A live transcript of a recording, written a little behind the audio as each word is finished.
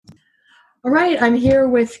All right, I'm here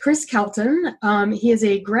with Chris Calton. He is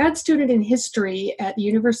a grad student in history at the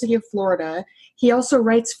University of Florida. He also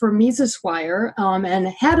writes for Mises Wire and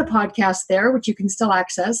had a podcast there, which you can still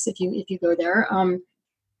access if you go there.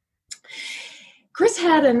 Chris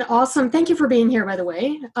had an awesome. Thank you for being here, by the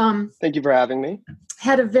way. Thank you for having me.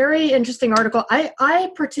 Had a very interesting article. I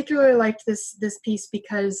particularly liked this piece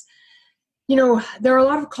because, you know, there are a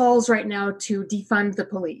lot of calls right now to defund the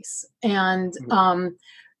police, and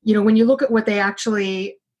you know, when you look at what they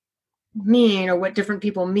actually mean or what different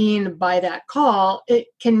people mean by that call, it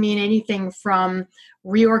can mean anything from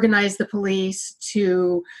reorganize the police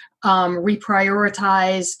to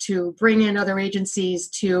reprioritize, to bring in other agencies,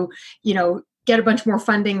 to, you know, get a bunch more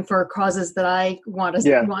funding for causes that I want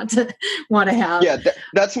to have. Yeah,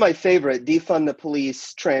 that's my favorite. Defund the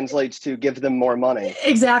police translates to give them more money.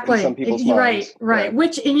 Exactly. In some people's minds. Right. Yeah.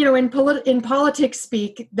 Which, you know, in politics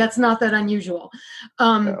speak, that's not that unusual.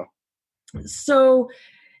 No. So,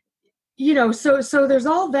 you know, so there's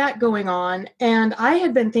all that going on, and I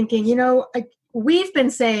had been thinking, you know, we've been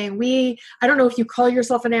saying I don't know if you call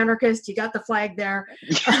yourself an anarchist, you got the flag there.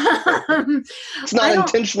 It's not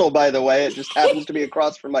intentional, by the way. It just happens to be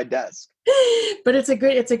across from my desk. But it's a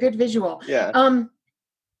good visual. Yeah.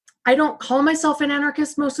 I don't call myself an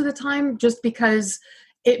anarchist most of the time, just because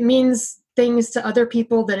it means things to other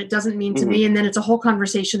people that it doesn't mean to me, and then it's a whole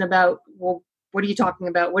conversation about, well, what are you talking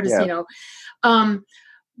about? What is, you know?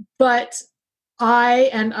 But I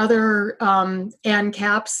and other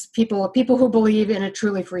ANCAPs, people who believe in a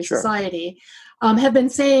truly free society, have been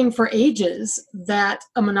saying for ages that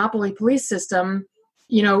a monopoly police system,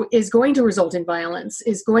 you know, is going to result in violence,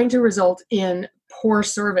 is going to result in poor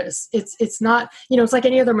service. It's not, you know, it's like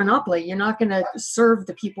any other monopoly. You're not going to serve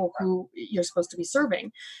the people who you're supposed to be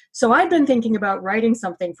serving. So I'd been thinking about writing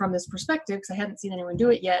something from this perspective because I hadn't seen anyone do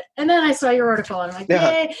it yet. And then I saw your article and I'm like,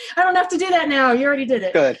 yay, I don't have to do that now. You already did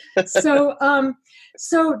it. Good.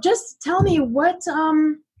 So just tell me what,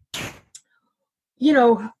 you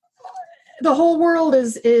know, the whole world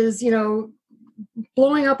is, you know,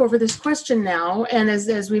 blowing up over this question now. And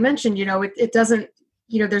as we mentioned, you know, it doesn't,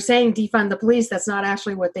 you know, they're saying defund the police. That's not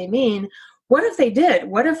actually what they mean. What if they did?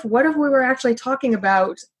 What if we were actually talking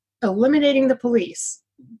about eliminating the police?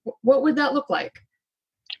 What would that look like?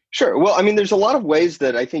 Sure. Well, I mean, there's a lot of ways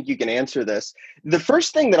that I think you can answer this. The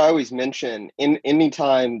first thing that I always mention in any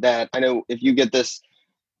time that, I know if you get this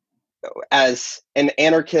as an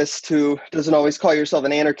anarchist who doesn't always call yourself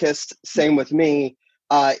an anarchist, same with me,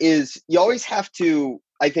 is you always have to,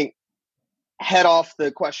 I think, head off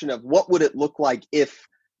the question of what would it look like if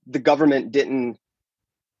the government didn't,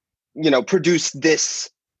 you know, produce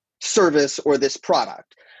this service or this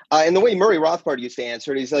product. And the way Murray Rothbard used to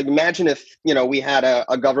answer it, he's like, imagine if, you know, we had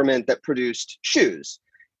a government that produced shoes,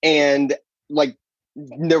 and like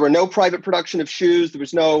there were no private production of shoes. There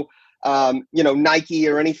was no, you know, Nike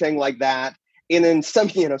or anything like that. And then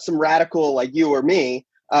some radical like you or me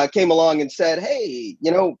came along and said, hey,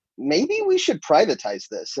 you know, maybe we should privatize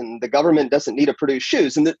this, and the government doesn't need to produce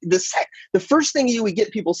shoes. And the first thing you would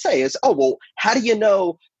get people say is, oh, well, how do you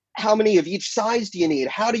know how many of each size do you need?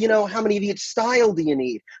 How do you know how many of each style do you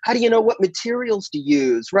need? How do you know what materials to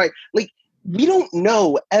use, right? Like, we don't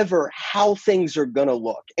know ever how things are going to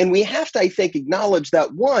look. And we have to, I think, acknowledge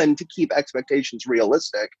that, one, to keep expectations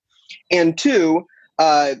realistic, and two,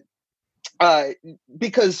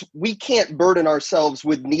 because we can't burden ourselves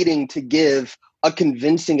with needing to give a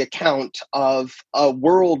convincing account of a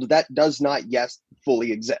world that does not yet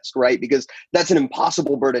fully exist, right? Because that's an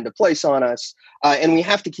impossible burden to place on us. And we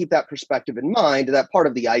have to keep that perspective in mind, that part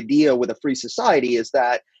of the idea with a free society is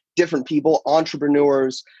that different people,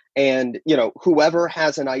 entrepreneurs, and, you know, whoever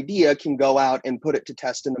has an idea can go out and put it to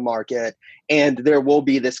test in the market. And there will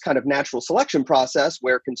be this kind of natural selection process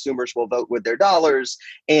where consumers will vote with their dollars,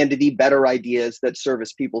 and the better ideas that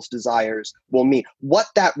service people's desires will meet. What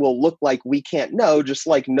that will look like, we can't know, just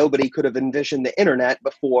like nobody could have envisioned the internet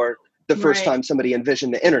before the first time somebody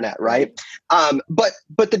envisioned the internet, right? But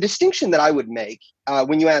the distinction that I would make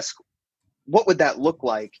when you ask, what would that look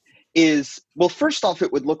like, is, well, first off,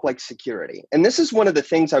 it would look like security. And this is one of the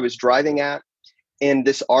things I was driving at in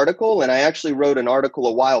this article. And I actually wrote an article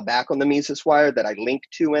a while back on the Mises Wire that I linked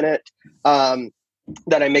to in it,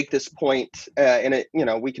 that I make this point, and it, you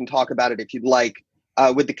know, we can talk about it if you'd like,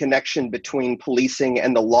 with the connection between policing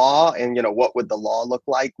and the law, and, you know, what would the law look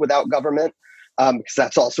like without government? Because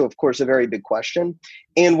that's also, of course, a very big question.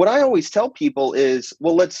 And what I always tell people is,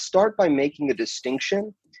 well, let's start by making a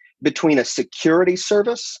distinction between a security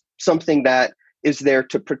service, something that is there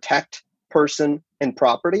to protect person and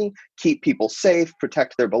property, keep people safe,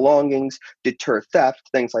 protect their belongings, deter theft,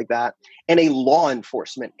 things like that, and a law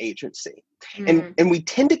enforcement agency. And we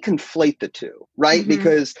tend to conflate the two, right?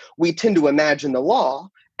 Because we tend to imagine the law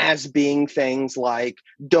as being things like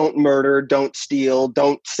don't murder, don't steal,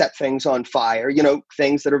 don't set things on fire,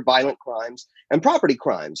 things that are violent crimes and property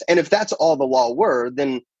crimes. And if that's all the law were,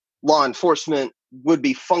 then law enforcement would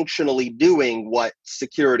be functionally doing what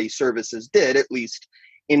security services did, at least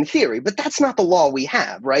in theory. But that's not the law we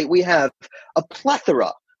have, right? We have a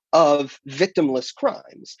plethora of victimless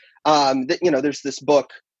crimes. There's this book,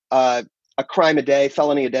 A Crime a Day,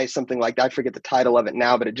 Felony a Day, something like that. I forget the title of it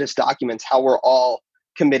now, but it just documents how we're all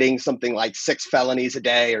committing something like 6 felonies a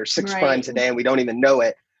day or 6 crimes a day, and we don't even know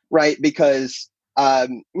it, right? Because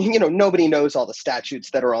nobody knows all the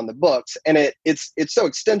statutes that are on the books, and it's so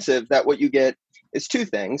extensive that what you get is 2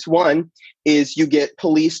 things. One is you get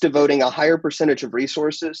police devoting a higher percentage of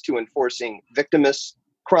resources to enforcing victimless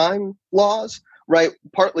crime laws, right?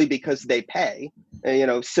 Partly because they pay,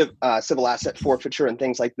 civil asset forfeiture and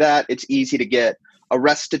things like that. It's easy to get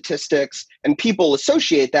arrest statistics, and people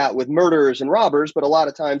associate that with murderers and robbers, but a lot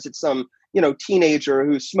of times it's some, teenager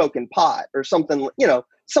who's smoking pot or something,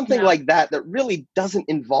 like that really doesn't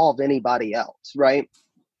involve anybody else, right?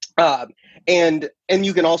 And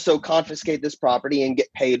you can also confiscate this property and get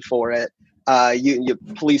paid for it.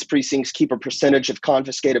 Police precincts keep a percentage of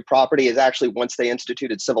confiscated property. Is actually, once they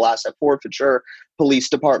instituted civil asset forfeiture, police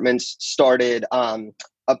departments started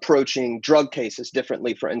approaching drug cases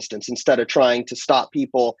differently. For instance, instead of trying to stop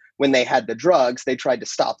people when they had the drugs, they tried to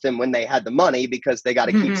stop them when they had the money, because they got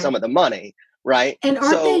to keep some of the money, right? And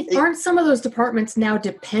aren't some of those departments now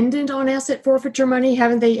dependent on asset forfeiture money?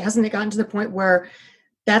 Hasn't it gotten to the point where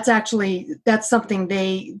that's something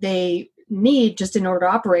they need just in order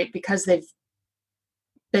to operate because they've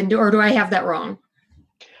been, or do I have that wrong?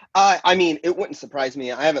 It wouldn't surprise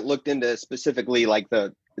me. I haven't looked into specifically like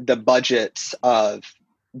the budgets of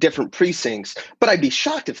different precincts, but I'd be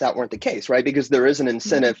shocked if that weren't the case, right? Because there is an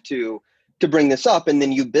incentive to bring this up, and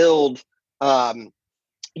then you build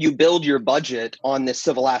your budget on this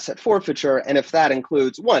civil asset forfeiture. And if that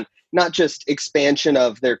includes, one, not just expansion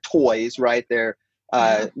of their toys, right? Their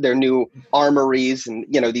new armories and,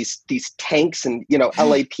 these tanks and,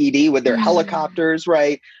 LAPD with their helicopters,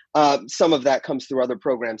 right? Some of that comes through other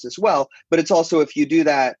programs as well. But it's also, if you do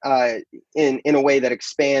that in a way that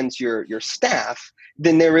expands your staff,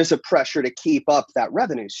 then there is a pressure to keep up that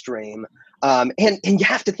revenue stream. And you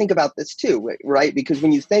have to think about this too, right? Because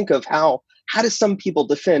when you think of how do some people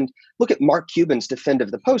defend, look at Mark Cuban's defend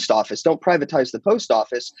of the post office. Don't privatize the post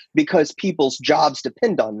office, because people's jobs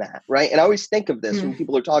depend on that, right? And I always think of this when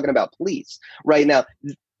people are talking about police right now.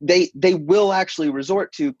 They will actually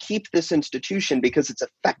resort to keep this institution because it's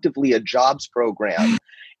effectively a jobs program.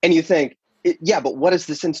 And you think, but what is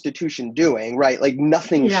this institution doing, right? Like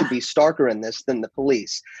nothing should be starker in this than the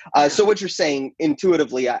police. So what you're saying,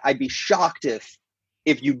 intuitively, I'd be shocked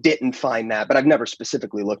if you didn't find that, but I've never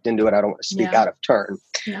specifically looked into it. I don't want to speak out of turn.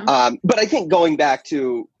 But I think going back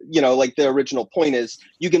to, like the original point is,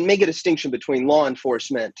 you can make a distinction between law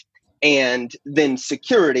enforcement and then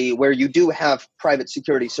security, where you do have private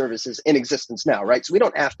security services in existence now, right? So we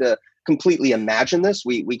don't have to completely imagine this.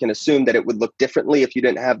 We can assume that it would look differently if you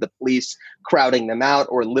didn't have the police crowding them out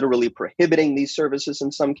or literally prohibiting these services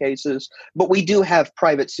in some cases. But we do have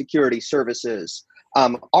private security services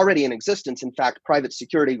already in existence. In fact, private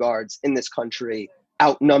security guards in this country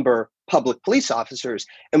outnumber public police officers.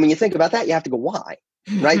 And when you think about that, you have to go, why?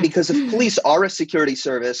 Right? Because if police are a security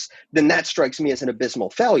service, then that strikes me as an abysmal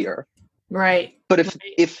failure. Right. But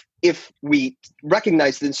if we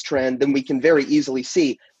recognize this trend, then we can very easily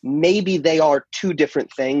see maybe they are 2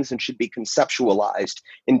 different things and should be conceptualized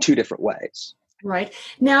in 2 different ways. Right.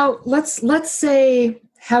 Now, let's say,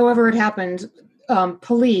 however it happened,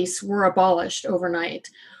 police were abolished overnight.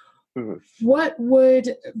 What would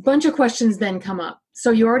a bunch of questions then come up? So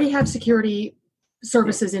you already have security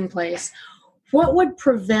services in place. What would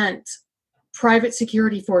prevent private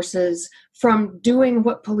security forces from doing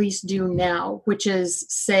what police do now, which is,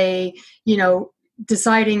 say,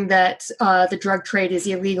 deciding that the drug trade is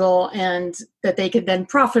illegal and that they could then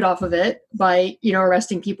profit off of it by,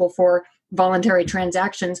 arresting people for voluntary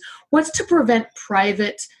transactions? What's to prevent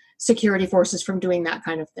private security forces from doing that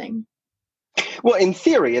kind of thing? Well, in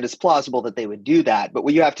theory, it is plausible that they would do that. But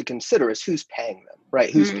what you have to consider is who's paying them, right?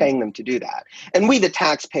 Who's paying them to do that? And we, the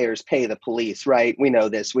taxpayers, pay the police, right? We know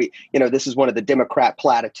this. This is one of the Democrat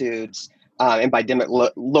platitudes and by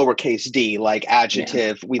lowercase d, like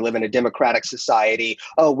adjective, we live in a democratic society.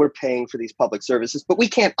 Oh, we're paying for these public services, but we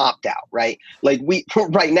can't opt out, right? Like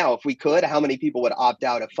right now, if we could, how many people would opt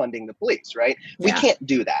out of funding the police, right? We can't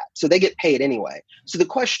do that. So they get paid anyway. So the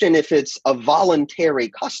question, if it's a voluntary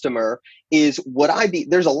customer, is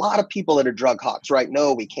there's a lot of people that are drug hawks, right?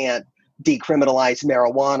 No, we can't decriminalize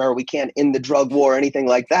marijuana, or we can't end the drug war or anything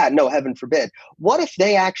like that. No, heaven forbid. What if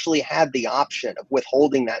they actually had the option of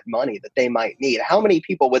withholding that money that they might need? How many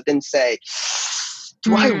people would then say,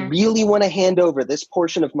 do I really want to hand over this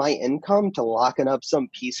portion of my income to locking up some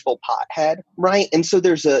peaceful pothead, right? And so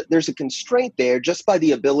there's a constraint there just by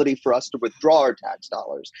the ability for us to withdraw our tax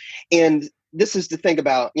dollars. And this is to think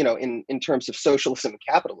about, in terms of socialism and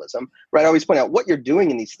capitalism, right? I always point out what you're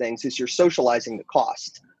doing in these things is you're socializing the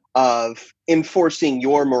cost of enforcing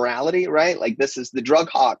your morality, right? Like, this is the drug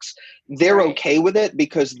hawks. They're okay with it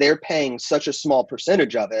because they're paying such a small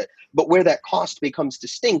percentage of it. But where that cost becomes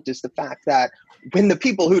distinct is the fact that when the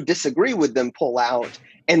people who disagree with them pull out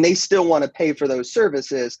and they still want to pay for those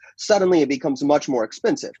services, suddenly it becomes much more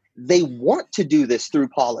expensive. They want to do this through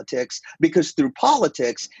politics because through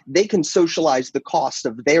politics, they can socialize the cost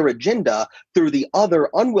of their agenda through the other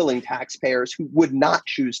unwilling taxpayers who would not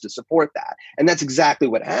choose to support that. And that's exactly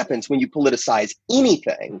what happens when you politicize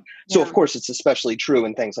anything. So, of course, it's especially true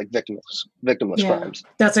in things like victimless crimes.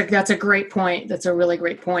 That's a great point. That's a really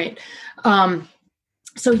great point.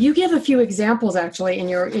 So you give a few examples actually in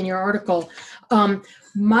your article.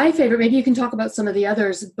 My favorite, maybe you can talk about some of the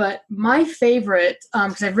others, but my favorite,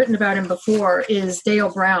 because I've written about him before, is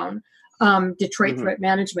Dale Brown, Detroit Threat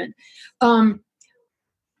Management.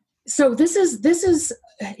 So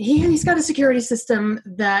he's got a security system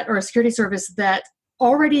or a security service that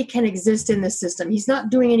already can exist in the system. He's not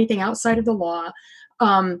doing anything outside of the law.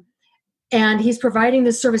 And he's providing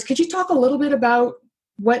this service. Could you talk a little bit about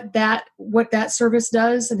what that service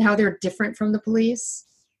does and how they're different from the police?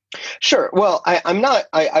 Sure. Well,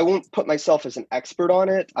 I won't put myself as an expert on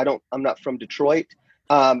it. I'm not from Detroit,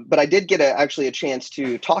 but I did get actually a chance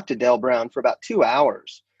to talk to Dale Brown for about 2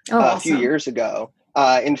 hours a few years ago.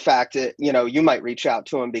 In fact, you might reach out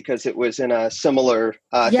to him because it was in a similar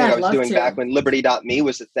thing I was doing back when Liberty.me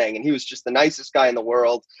was a thing, and he was just the nicest guy in the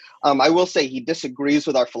world. I will say he disagrees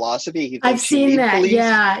with our philosophy. I've seen that. Police.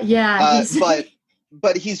 Yeah.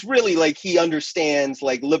 But he's really he understands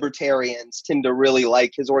libertarians tend to really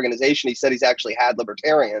like his organization. He said he's actually had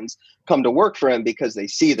libertarians come to work for him because they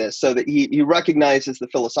see this, so that he recognizes the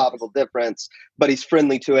philosophical difference, but he's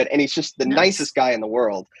friendly to it. And he's just the nicest guy in the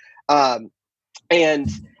world. And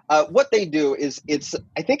what they do is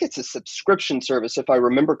I think it's a subscription service, if I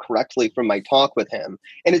remember correctly from my talk with him.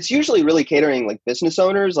 And it's usually really catering business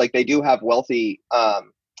owners. They do have wealthy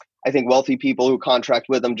people who contract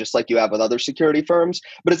with them, just like you have with other security firms.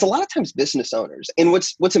 But it's a lot of times business owners. And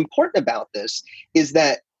what's important about this is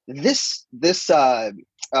that this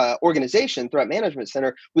organization, Threat Management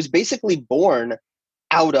Center, was basically born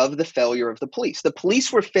out of the failure of the police. The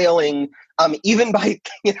police were failing, even by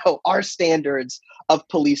our standards of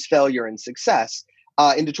police failure and success.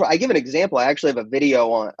 In Detroit, I give an example. I actually have a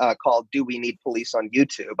video on called "Do We Need Police" on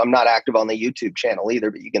YouTube. I'm not active on the YouTube channel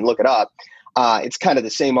either, but you can look it up. It's kind of the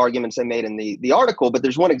same arguments I made in the article, but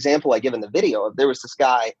there's one example I give in the video of there was this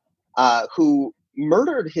guy who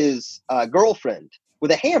murdered his girlfriend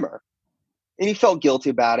with a hammer, and he felt guilty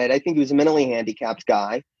about it. I think he was a mentally handicapped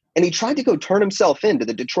guy, and he tried to go turn himself in to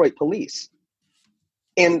the Detroit police,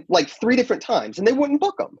 and 3 different times, and they wouldn't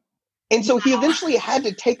book him. And so he eventually had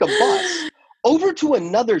to take a bus over to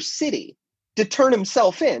another city to turn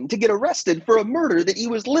himself in to get arrested for a murder that he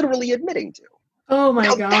was literally admitting to. Oh my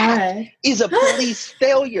God. That is a police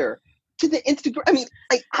failure to the Instagram. I mean,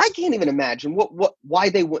 I can't even imagine why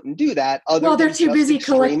they wouldn't do that. They're too busy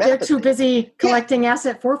collecting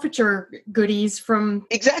asset forfeiture goodies from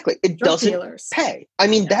exactly. It doesn't dealers. Pay. I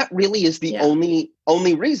mean, that really is the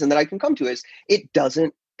only reason that I can come to is it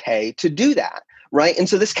doesn't pay to do that, right? And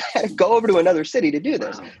so this guy had to go over to another city to do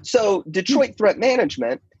this. Wow. So Detroit Threat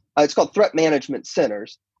Management, it's called Threat Management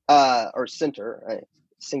Centers or Center,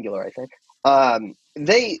 singular, I think.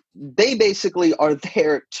 They basically are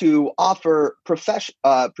there to offer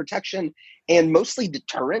protection and mostly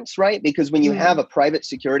deterrence, right? Because when you have a private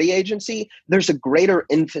security agency, there's a greater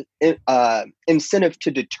incentive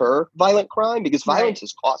to deter violent crime because violence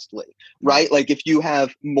is costly, right? If you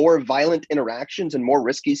have more violent interactions and more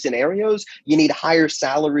risky scenarios, you need higher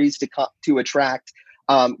salaries to attract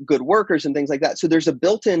good workers and things like that. So there's a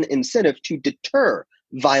built-in incentive to deter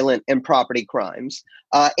violent and property crimes.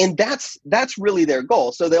 And that's really their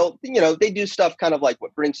goal. So they do stuff kind of like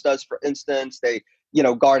what Brinks does, for instance. They,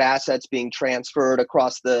 guard assets being transferred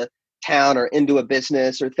across the town or into a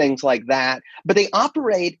business or things like that. But they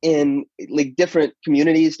operate in like different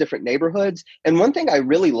communities, different neighborhoods. And one thing I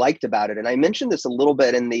really liked about it, and I mentioned this a little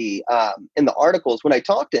bit in the articles when I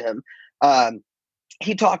talked to him,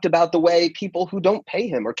 he talked about the way people who don't pay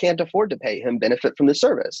him or can't afford to pay him benefit from the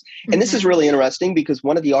service. And this is really interesting because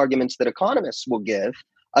one of the arguments that economists will give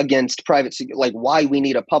against private, like why we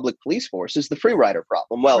need a public police force, is the free rider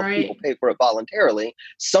problem. Well, if people pay for it voluntarily,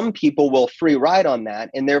 some people will free ride on that,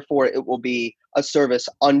 and therefore it will be a service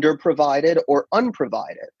underprovided or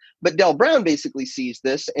unprovided. But Del Brown basically sees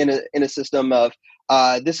this in a system of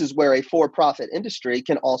this is where a for-profit industry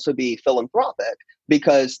can also be philanthropic,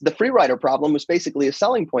 because the free rider problem was basically a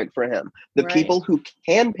selling point for him. The people who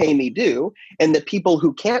can pay me do, and the people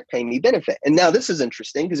who can't pay me benefit. And now this is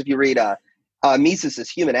interesting because if you read Mises'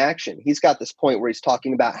 Human Action, he's got this point where he's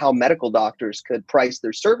talking about how medical doctors could price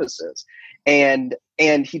their services. And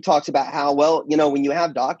he talks about how, well, you know, when you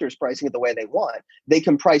have doctors pricing it the way they want, they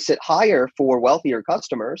can price it higher for wealthier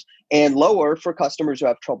customers and lower for customers who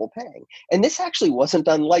have trouble paying. And this actually wasn't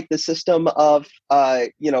unlike the system of,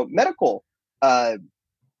 medical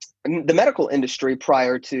the medical industry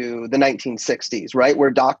prior to the 1960s, right?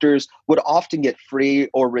 Where doctors would often get free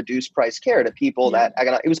or reduced price care to people that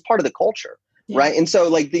it was part of the culture. Right. And so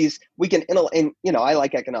like we can, and I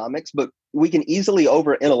like economics, but we can easily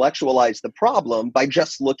over intellectualize the problem by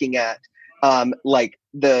just looking at like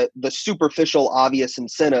the superficial obvious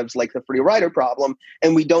incentives like the free rider problem.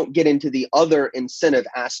 And we don't get into the other incentive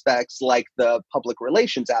aspects like the public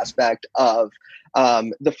relations aspect of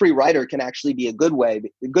the free rider can actually be a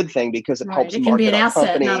good thing because it helps it can be an asset,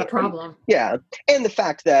 company. not a problem. And the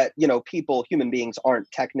fact that, human beings aren't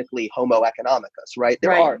technically homo economicus, right?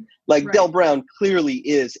 There are Del Brown clearly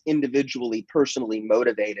is individually, personally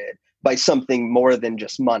motivated by something more than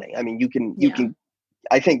just money. I mean, you can,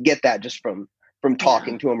 I think, get that just from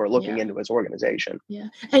talking to him or looking into his organization. Yeah.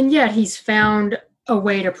 And yet he's found a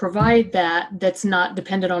way to provide that's not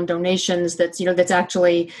dependent on donations, that's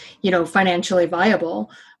actually, financially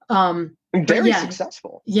viable. Very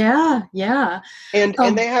successful. Yeah.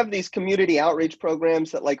 And they have these community outreach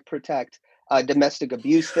programs that like protect domestic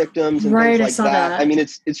abuse victims and things like that. I mean,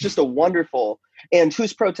 it's just a wonderful, and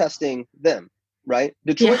who's protesting them, right?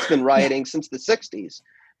 Detroit's been rioting since the 60s.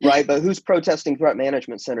 Right. But who's protesting Threat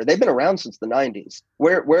Management Center? They've been around since the 90s.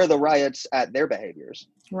 Where are the riots at their behaviors?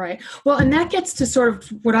 Right. Well, and that gets to sort of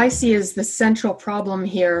what I see as the central problem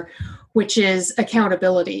here, which is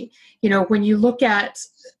accountability. When you look at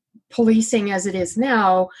policing as it is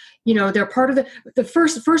now, they're part of the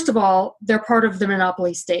first of all, they're part of the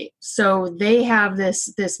monopoly state. So they have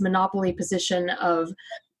this monopoly position of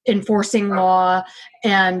enforcing law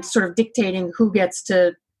and sort of dictating who gets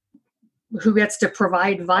to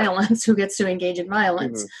provide violence, who gets to engage in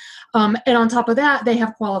violence. And on top of that, they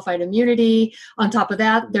have qualified immunity. On top of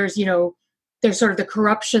that, there's sort of the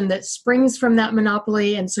corruption that springs from that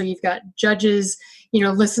monopoly. And so you've got judges,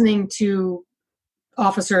 listening to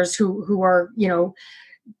officers who are,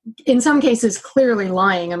 in some cases clearly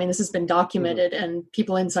lying. I mean, this has been documented and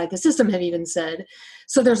people inside the system have even said.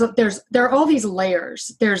 So there are all these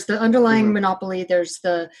layers. There's the underlying monopoly, there's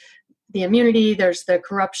the immunity, there's the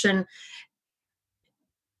corruption.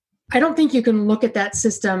 I don't think you can look at that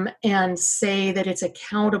system and say that it's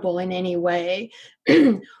accountable in any way.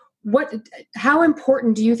 How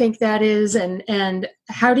important do you think that is, and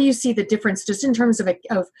how do you see the difference just in terms of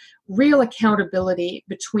real accountability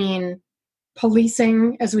between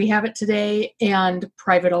policing as we have it today and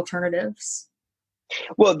private alternatives?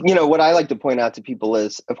 Well, what I like to point out to people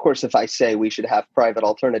is, of course, if I say we should have private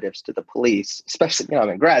alternatives to the police, especially, I'm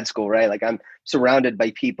in grad school, right? Like I'm surrounded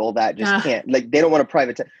by people that just can't, like, they don't want to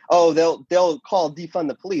privatize. Oh, they'll call defund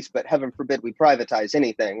the police, but heaven forbid we privatize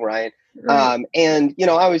anything, right? And, I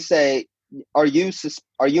always say, are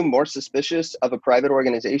you more suspicious of a private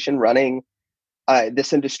organization running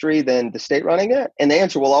this industry than the state running it? And the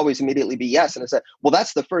answer will always immediately be yes. And I said, well,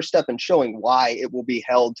 that's the first step in showing why it will be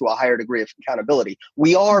held to a higher degree of accountability.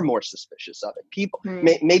 We are more suspicious of it. People,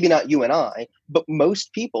 maybe not you and I, but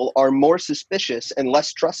most people are more suspicious and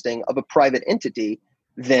less trusting of a private entity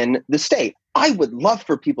than the state. I would love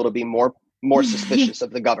for people to be more suspicious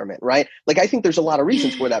of the government, right? Like, I think there's a lot of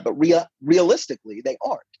reasons for that, but realistically, they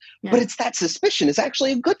aren't. Yeah. But it's that suspicion is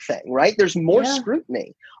actually a good thing, right? There's more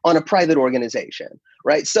scrutiny on a private organization,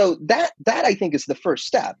 right? So that I think is the first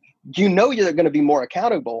step. You're going to be more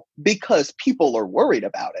accountable because people are worried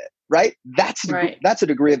about it, right? That's a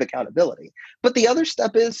degree of accountability. But the other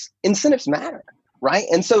step is incentives matter. Right.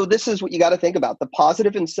 And so this is what you got to think about. The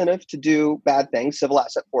positive incentive to do bad things, civil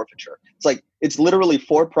asset forfeiture. It's literally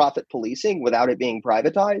for-profit policing without it being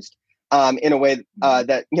privatized. in a way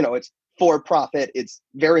that, it's for profit. It's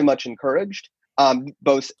very much encouraged,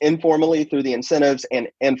 both informally through the incentives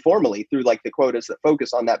and formally through like the quotas that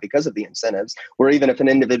focus on that because of the incentives, where even if an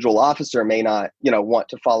individual officer may not, want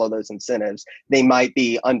to follow those incentives, they might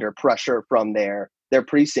be under pressure from their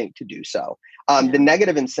precinct to do so. The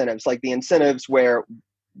negative incentives, like the incentives where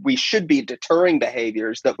we should be deterring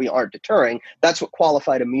behaviors that we aren't deterring, that's what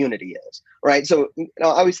qualified immunity is, right? So, I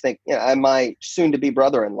always think, my soon-to-be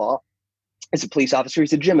brother-in-law is a police officer.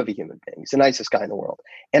 He's a gem of a human being. He's the nicest guy in the world.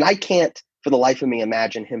 And I can't, for the life of me,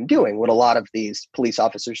 imagine him doing what a lot of these police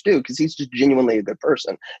officers do, because he's just genuinely a good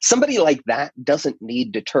person. Somebody like that doesn't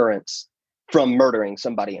need deterrence from murdering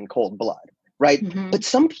somebody in cold blood, right? Mm-hmm. But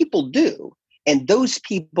some people do, and those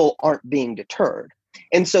people aren't being deterred.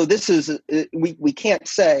 And so this is, we can't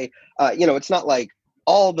say, it's not like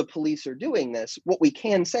all the police are doing this. What we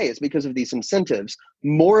can say is because of these incentives,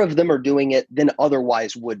 more of them are doing it than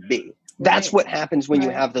otherwise would be. That's what happens when you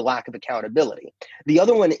have the lack of accountability. The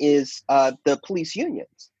other one is the police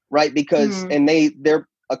unions, right? Because, and they're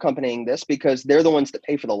accompanying this because they're the ones that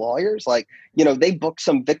pay for the lawyers. Like, they book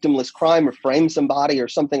some victimless crime or frame somebody or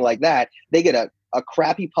something like that. They get a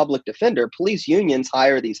crappy public defender. Police unions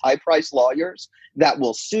hire these high-priced lawyers that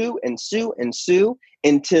will sue and sue and sue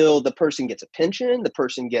until the person gets a pension, the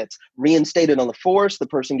person gets reinstated on the force, the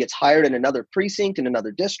person gets hired in another precinct in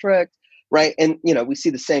another district, right? And, we see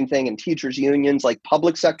the same thing in teachers' unions, like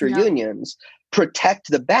public sector unions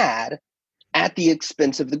protect the bad at the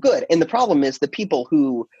expense of the good. And the problem is the people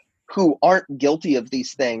who aren't guilty of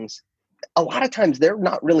these things, a lot of times they're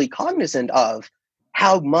not really cognizant of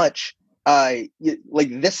how much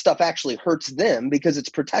this stuff actually hurts them, because it's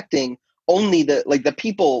protecting only the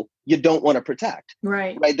people you don't want to protect.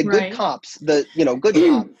 Right. The good cops, good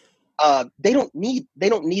cops, they don't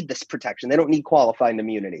need this protection. They don't need qualified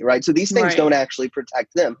immunity. Right. So these things don't actually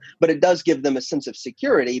protect them, but it does give them a sense of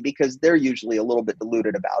security because they're usually a little bit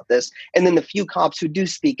deluded about this. And then the few cops who do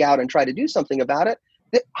speak out and try to do something about it.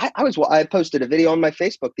 I posted a video on my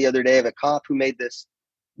Facebook the other day of a cop who made this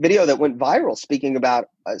video that went viral speaking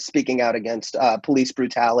out against police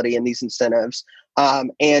brutality and these incentives.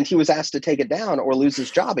 And he was asked to take it down or lose his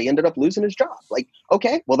job. He ended up losing his job. Like,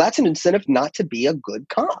 okay, well, that's an incentive not to be a good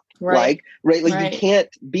cop. You can't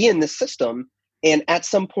be in this system and at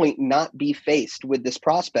some point not be faced with this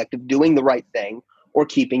prospect of doing the right thing or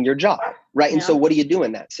keeping your job. Right. And so what do you do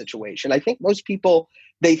in that situation? I think most people,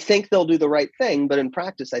 they think they'll do the right thing, but in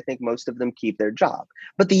practice, I think most of them keep their job.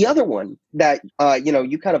 But the other one that,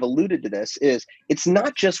 you kind of alluded to this is it's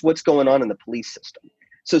not just what's going on in the police system.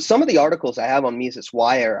 So some of the articles I have on Mises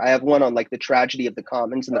Wire, I have one on like the tragedy of the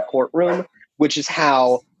commons in the courtroom, which is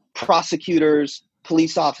how prosecutors,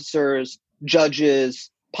 police officers,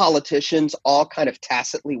 judges, politicians all kind of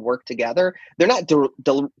tacitly work together. They're not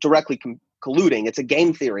directly colluding. It's a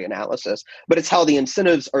game theory analysis, but it's how the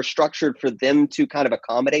incentives are structured for them to kind of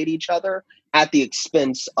accommodate each other at the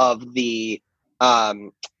expense of the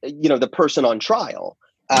person on trial,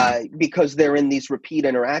 because they're in these repeat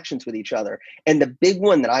interactions with each other. And the big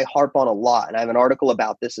one that I harp on a lot, and I have an article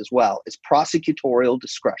about this as well, is prosecutorial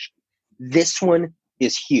discretion. This one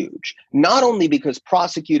is huge, not only because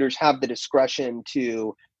prosecutors have the discretion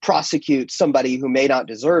to prosecute somebody who may not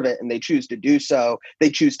deserve it and they choose to do so. They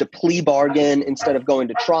choose to plea bargain instead of going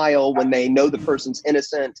to trial when they know the person's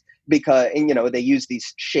innocent, because, they use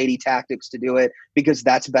these shady tactics to do it because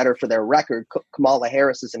that's better for their record. Kamala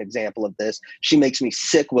Harris is an example of this. She makes me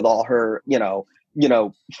sick with all her,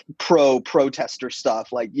 pro-protester stuff.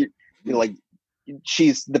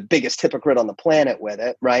 She's the biggest hypocrite on the planet with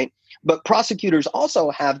it, right? But prosecutors also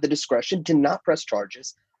have the discretion to not press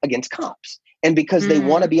charges against cops. And because they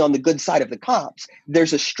want to be on the good side of the cops,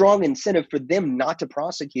 there's a strong incentive for them not to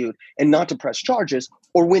prosecute and not to press charges,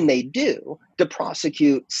 or when they do, to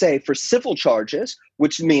prosecute, say, for civil charges,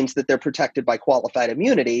 which means that they're protected by qualified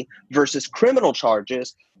immunity, versus criminal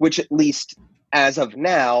charges, which at least as of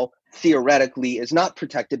now, theoretically is not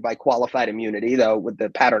protected by qualified immunity, though with the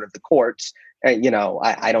pattern of the courts, I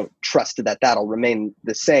don't trust that that'll remain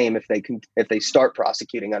the same if they start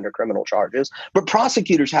prosecuting under criminal charges. But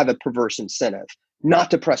prosecutors have a perverse incentive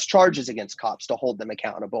not to press charges against cops, to hold them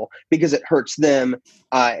accountable, because it hurts them.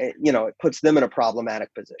 It puts them in a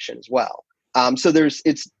problematic position as well. So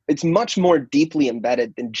it's much more deeply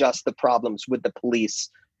embedded than just the problems with the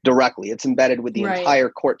police directly. It's embedded with the entire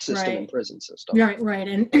court system and prison system. Right.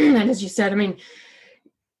 And as you said,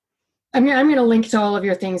 I'm going to link to all of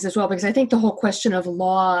your things as well, because I think the whole question of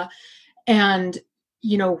law and,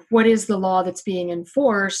 what is the law that's being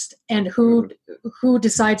enforced and who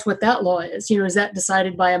decides what that law is? Is that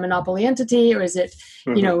decided by a monopoly entity, or is it,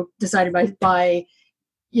 decided by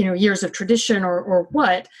years of tradition or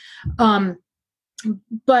what.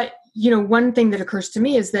 But one thing that occurs to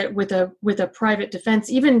me is that with a private defense,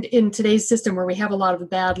 even in today's system where we have a lot of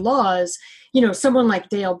bad laws, someone like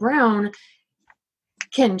Dale Brown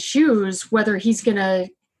can choose whether he's going to,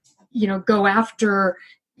 go after,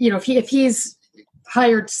 if he's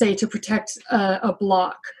hired, say, to protect a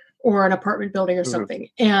block or an apartment building or something,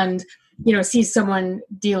 and sees someone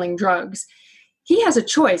dealing drugs. He has a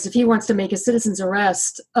choice if he wants to make a citizen's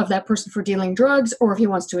arrest of that person for dealing drugs, or if he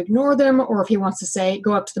wants to ignore them, or if he wants to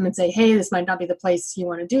go up to them and say, hey, this might not be the place you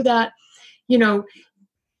want to do that.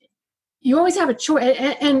 You always have a choice.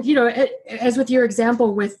 And as with your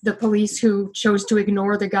example with the police who chose to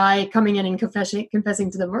ignore the guy coming in and confessing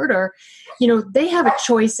to the murder, they have a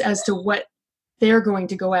choice as to what they're going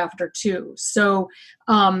to go after too. So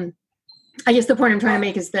I guess the point I'm trying to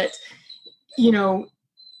make is that,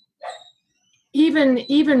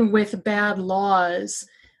 even with bad laws,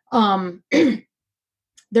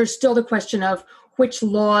 there's still the question of which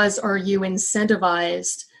laws are you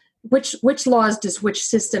incentivized, which laws does which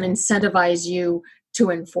system incentivize you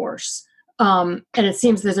to enforce? And it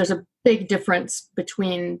seems that there's a big difference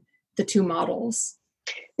between the two models.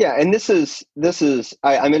 Yeah, and this is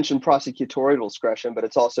I mentioned prosecutorial discretion, but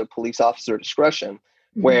it's also police officer discretion,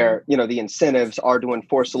 where the incentives are to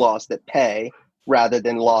enforce laws that pay rather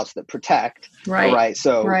than laws that protect. Right.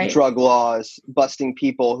 So drug laws, busting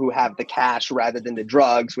people who have the cash rather than the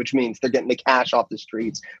drugs, which means they're getting the cash off the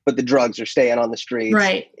streets, but the drugs are staying on the streets.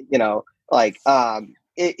 Right.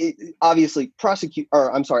 Obviously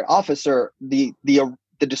officer, the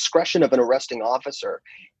discretion of an arresting officer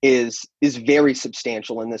is very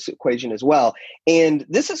substantial in this equation as well. And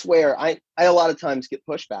this is where I a lot of times get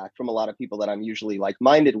pushback from a lot of people that I'm usually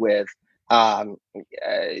like-minded with,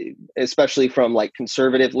 especially from like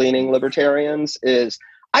conservative leaning libertarians, is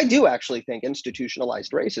I do actually think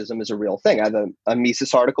institutionalized racism is a real thing. I have a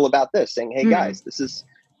Mises article about this saying, hey guys, this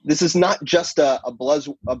is not just a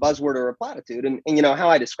buzzword or a platitude. And how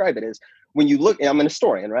I describe it is when you look, I'm an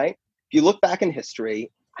historian, right? If you look back in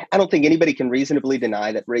history, I don't think anybody can reasonably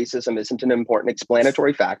deny that racism isn't an important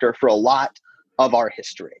explanatory factor for a lot of our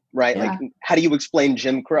history, right? Yeah. Like, how do you explain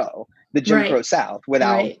Jim Crow, the Jim Crow South,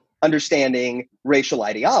 without understanding racial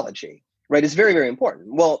ideology, right? It's very, very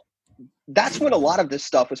important. Well, that's when a lot of this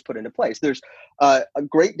stuff was put into place. There's a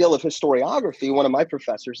great deal of historiography. One of my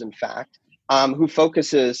professors, in fact, who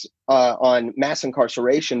focuses on mass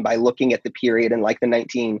incarceration by looking at the period in like the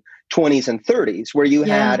 1920s and 30s, where you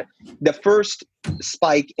had the first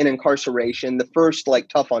spike in incarceration, the first like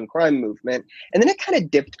tough on crime movement, and then it kind of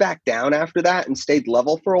dipped back down after that and stayed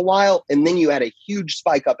level for a while. And then you had a huge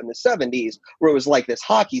spike up in the 70s where it was like this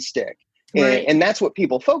hockey stick. And that's what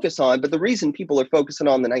people focus on. But the reason people are focusing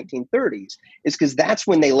on the 1930s is because that's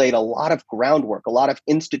when they laid a lot of groundwork, a lot of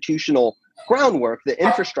institutional groundwork, the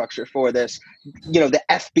infrastructure for this, the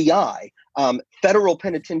FBI, federal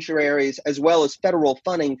penitentiaries, as well as federal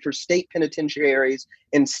funding for state penitentiaries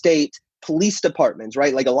and state police departments,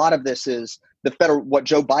 right? Like a lot of this is the federal, what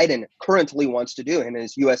Joe Biden currently wants to do in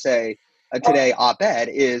his USA Today op-ed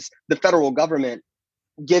is the federal government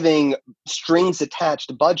giving strings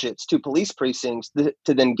attached budgets to police precincts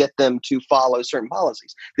to then get them to follow certain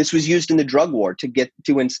policies. This was used in the drug war to get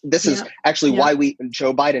to, this is actually why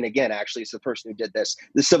Joe Biden, again, actually is the person who did this.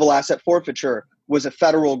 The civil asset forfeiture was a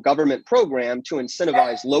federal government program to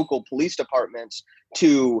incentivize local police departments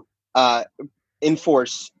to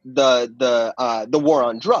enforce the war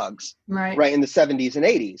on drugs, right in the 70s and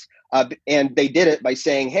 80s. And they did it by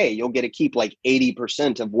saying, hey, you'll get to keep like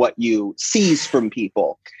 80% of what you seize from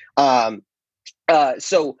people.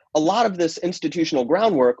 So a lot of this institutional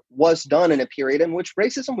groundwork was done in a period in which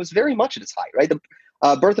racism was very much at its height, right? The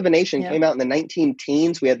Birth of a Nation came out in the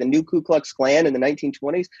 19-teens. We had the new Ku Klux Klan in the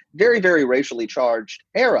 1920s, very, very racially charged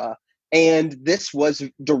era. And this was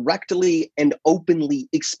directly and openly,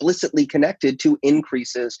 explicitly connected to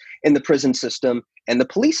increases in the prison system and the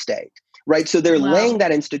police state, right? So they're laying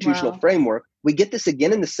that institutional framework. We get this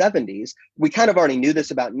again in the 70s. We kind of already knew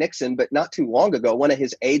this about Nixon, but not too long ago, one of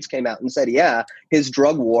his aides came out and said, his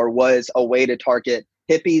drug war was a way to target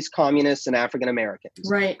hippies, communists, and African Americans.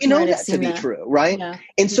 Right. We know that to be true, right? Yeah.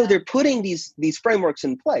 And so they're putting these frameworks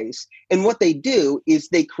in place. And what they do is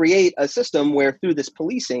they create a system where through this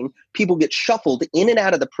policing, people get shuffled in and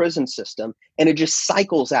out of the prison system, and it just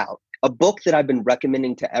cycles out. A book that I've been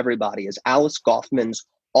recommending to everybody is Alice Goffman's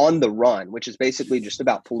On the Run, which is basically just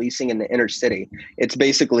about policing in the inner city. It's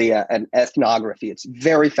basically an ethnography. It's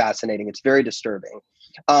very fascinating. It's very disturbing.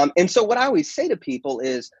 And so what I always say to people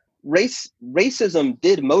is, racism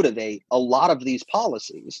did motivate a lot of these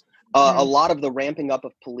policies, a lot of the ramping up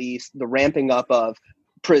of police, the ramping up of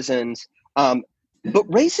prisons. But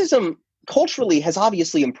racism culturally has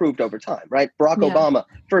obviously improved over time, right? Barack Obama,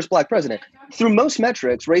 first black president. Through most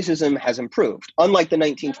metrics, racism has improved. Unlike the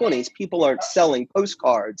 1920s, people aren't selling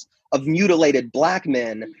postcards of mutilated black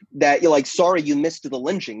men that you're like, sorry, you missed the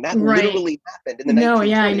lynching. That literally happened in the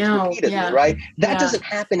 1920s repeatedly, right? That doesn't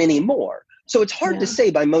happen anymore. So it's hard to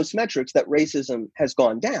say by most metrics that racism has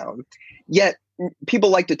gone down. Yet people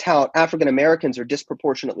like to tout African Americans are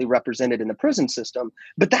disproportionately represented in the prison system,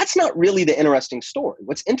 but that's not really the interesting story.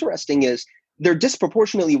 What's interesting is they're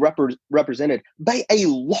disproportionately represented by a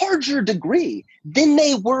larger degree than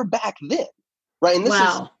they were back then, right? And this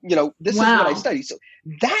is, this is what I study. So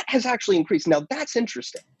that has actually increased. Now that's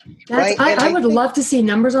interesting, right? I would love to see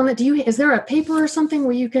numbers on that. Is there a paper or something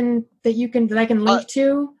where that I can link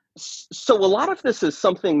to? So a lot of this is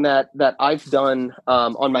something that I've done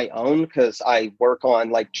on my own, because I work on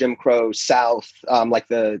like Jim Crow South, like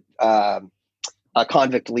the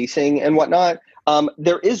convict leasing and whatnot.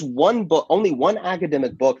 There is one book, only one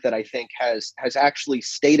academic book that I think has actually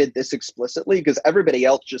stated this explicitly, because everybody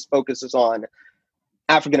else just focuses on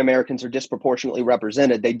African Americans are disproportionately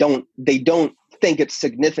represented. They don't think it's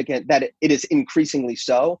significant that it is increasingly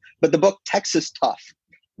so. But the book Texas Tough,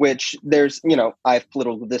 which there's, I have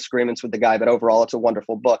political disagreements with the guy, but overall it's a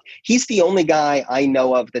wonderful book. He's the only guy I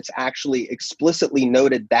know of that's actually explicitly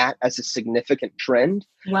noted that as a significant trend.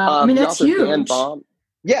 Wow. I mean, that's huge.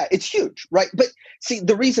 Yeah, it's huge, right? But see,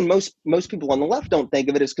 the reason most people on the left don't think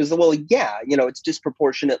of it is because, it's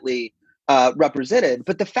disproportionately represented.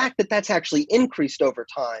 But the fact that that's actually increased over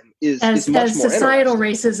time is much more societal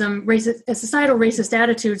as societal racist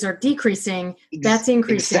attitudes are decreasing, that's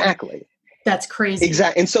increasing. Exactly. That's crazy.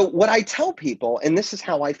 Exactly. And so what I tell people, and this is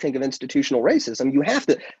how I think of institutional racism, you have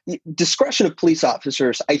to, discretion of police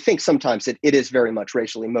officers, I think sometimes it is very much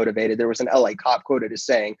racially motivated. There was an LA cop quoted as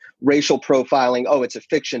saying, racial profiling, it's a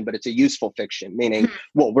fiction, but it's a useful fiction, meaning,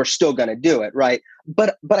 well, we're still going to do it, right?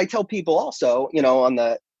 But I tell people also,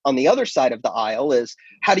 on the other side of the aisle is,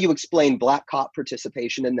 how do you explain black cop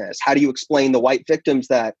participation in this? How do you explain the white victims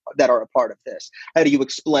that are a part of this? How do you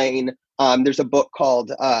explain, there's a book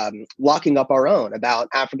called Locking Up Our Own about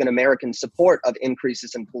African-American support of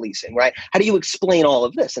increases in policing, right? How do you explain all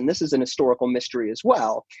of this? And this is an historical mystery as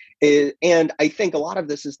well. And I think a lot of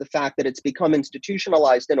this is the fact that it's become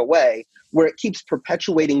institutionalized in a way where it keeps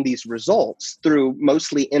perpetuating these results through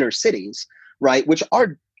mostly inner cities, right? Which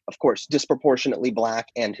are, of course, disproportionately black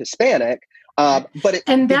and Hispanic, but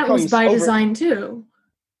that was by design too.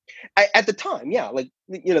 At the time,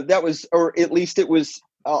 that was, or at least it was.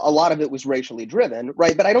 A lot of it was racially driven,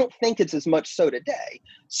 right? But I don't think it's as much so today.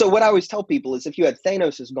 So what I always tell people is, if you had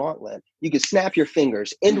Thanos' gauntlet, you could snap your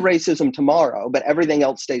fingers, end racism tomorrow, but everything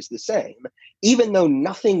else stays the same. Even though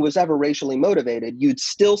nothing was ever racially motivated, you'd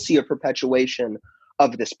still see a perpetuation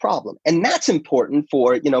of this problem. And that's important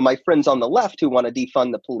for, my friends on the left who want to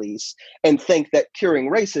defund the police and think that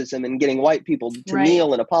curing racism and getting white people to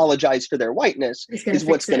kneel and apologize for their whiteness is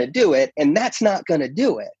what's going to do it. And that's not going to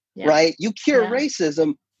do it. Yeah. Right? You cure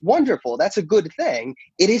racism, wonderful. That's a good thing.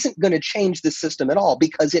 It isn't going to change the system at all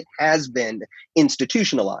because it has been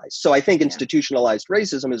institutionalized. So I think institutionalized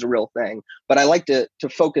racism is a real thing, but I like to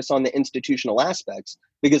focus on the institutional aspects,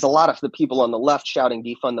 because a lot of the people on the left shouting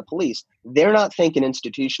defund the police, they're not thinking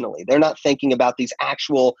institutionally. They're not thinking about these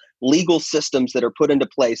actual legal systems that are put into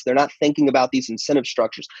place. They're not thinking about these incentive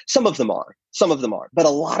structures. Some of them are, but a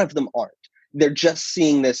lot of them aren't. They're just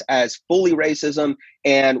seeing this as fully racism,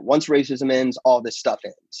 and once racism ends, all this stuff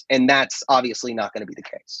ends. And that's obviously not going to be the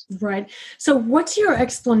case. Right. So what's your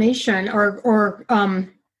explanation or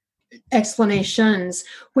explanations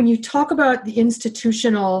when you talk about the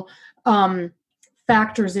institutional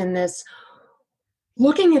factors in this,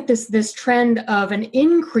 looking at this trend of an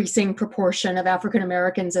increasing proportion of African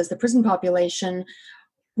Americans as the prison population?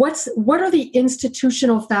 What are the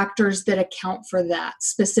institutional factors that account for that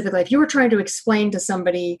specifically? If you were trying to explain to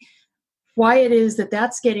somebody why it is that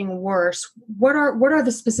that's getting worse, what are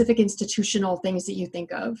the specific institutional things that you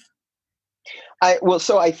think of?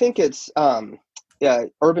 So I think it's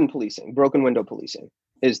urban policing, broken window policing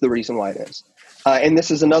is the reason why it is. And this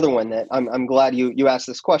is another one that I'm glad you asked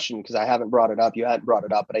this question, because I haven't brought it up. You hadn't brought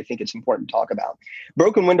it up, but I think it's important to talk about.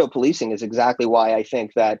 Broken window policing is exactly why I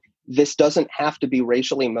think that this doesn't have to be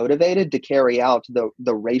racially motivated to carry out the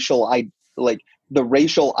racial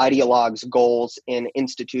ideologues' goals in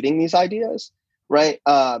instituting these ideas, right?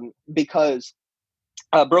 Because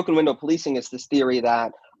broken window policing is this theory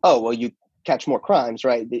that, you catch more crimes,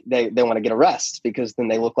 right? They want to get arrests because then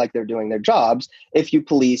they look like they're doing their jobs if you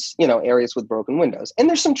police, areas with broken windows. And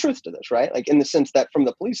there's some truth to this, right? Like, in the sense that from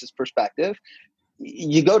the police's perspective,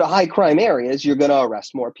 you go to high crime areas, you're going to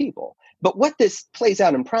arrest more people. But what this plays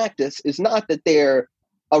out in practice is not that they're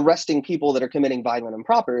arresting people that are committing violent and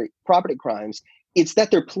property crimes. It's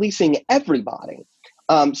that they're policing everybody.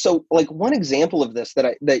 So like one example of this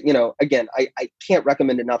again, I can't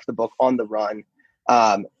recommend enough the book On the Run.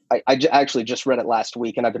 Actually just read it last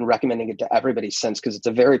week, and I've been recommending it to everybody since, because it's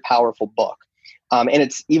a very powerful book. And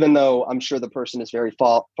it's, even though I'm sure the person is very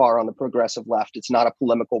far on the progressive left, it's not a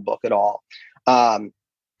polemical book at all.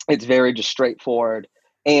 It's very just straightforward.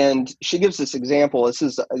 And she gives this example. This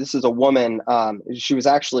is a woman. She was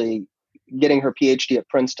actually getting her PhD at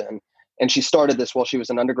Princeton, and she started this while she was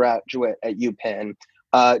an undergraduate at UPenn.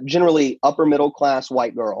 Generally upper middle class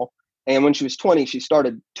white girl. And when she was 20, she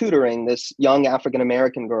started tutoring this young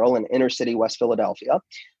African-American girl in inner city West Philadelphia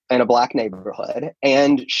in a Black neighborhood.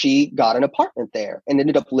 And she got an apartment there and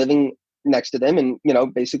ended up living next to them and,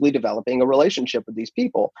 basically developing a relationship with these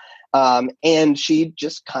people. And she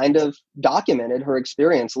just kind of documented her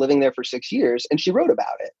experience living there for 6 years, and she wrote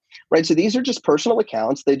about it, right? So these are just personal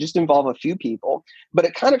accounts. They just involve a few people, but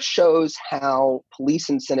it kind of shows how police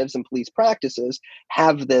incentives and police practices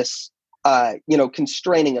have this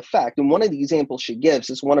constraining effect. And one of the examples she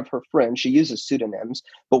gives is one of her friends. She uses pseudonyms,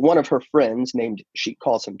 but one of her friends, she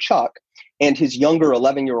calls him Chuck, and his younger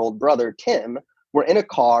 11-year-old brother, Tim, were in a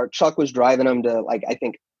car. Chuck was driving them to, I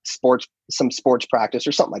think, some sports practice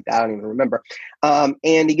or something like that. I don't even remember.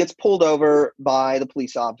 And he gets pulled over by the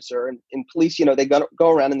police officer, and police, they go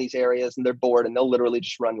around in these areas and they're bored, and they'll literally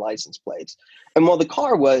just run license plates. And while the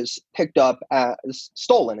car was picked up as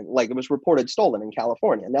stolen, it was reported stolen in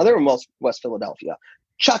California. Now they're in West Philadelphia.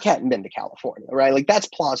 Chuck hadn't been to California, right? That's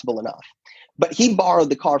plausible enough. But he borrowed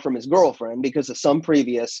the car from his girlfriend because of some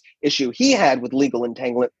previous issue he had with legal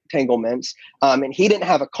entanglements. And he didn't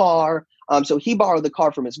have a car. So he borrowed the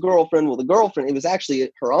car from his girlfriend. Well, the girlfriend, it was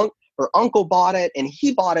actually her uncle bought it, and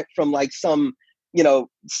he bought it from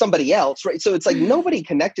somebody else, right? So it's nobody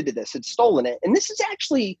connected to this had stolen it. And this is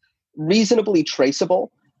actually reasonably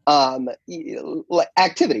traceable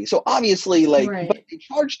activity. So obviously, right. But they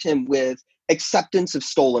charged him with acceptance of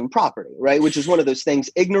stolen property, right? Which is one of those things.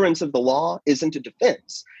 Ignorance of the law isn't a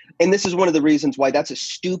defense. And this is one of the reasons why that's a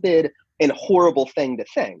stupid and horrible thing to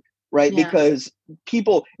think, right? Yeah. Because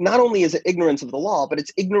people, not only is it ignorance of the law, but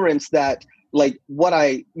it's ignorance that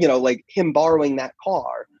him borrowing that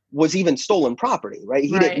car was even stolen property, right?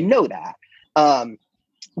 He didn't know that.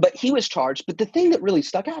 But he was charged. But the thing that really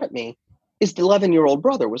stuck out at me is the 11-year-old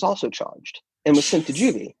brother was also charged and was sent to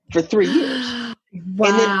juvie for 3 years. Wow.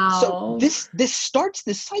 And then, so this starts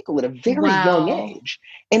this cycle at a very young age.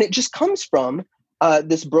 And it just comes from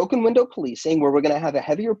this broken window policing, where we're going to have a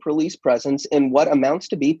heavier police presence in what amounts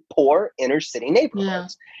to be poor inner city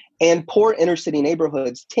neighborhoods. Yeah. And poor inner city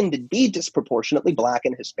neighborhoods tend to be disproportionately Black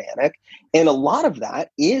and Hispanic. And a lot of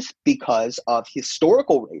that is because of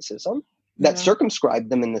historical racism that circumscribed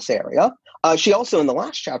them in this area. She also, in the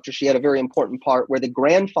last chapter, she had a very important part where the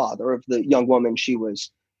grandfather of the young woman she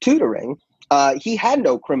was tutoring, he had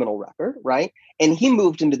no criminal record, right? And he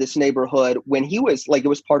moved into this neighborhood when he was it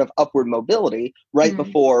was part of upward mobility right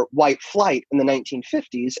before white flight in the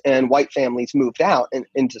 1950s, and white families moved out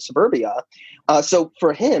into suburbia. So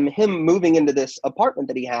for him moving into this apartment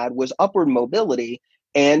that he had was upward mobility,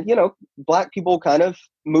 and, Black people kind of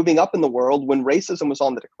moving up in the world when racism was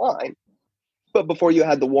on the decline. But before you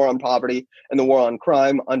had the war on poverty and the war on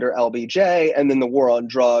crime under LBJ, and then the war on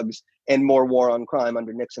drugs and more war on crime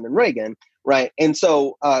under Nixon and Reagan, right? And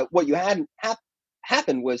so what you had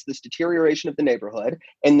happened was this deterioration of the neighborhood,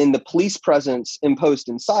 and then the police presence imposed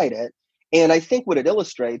inside it. And I think what it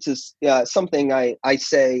illustrates is something I've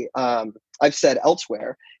said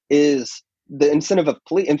elsewhere, is the incentive of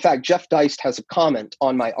police. In fact, Jeff Deist has a comment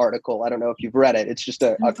on my article. I don't know if you've read it. It's just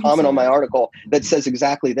a comment on my article that says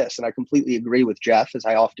exactly this. And I completely agree with Jeff, as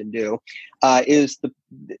I often do, is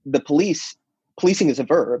the policing is a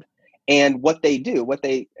verb. And what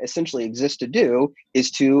they essentially exist to do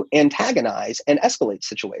is to antagonize and escalate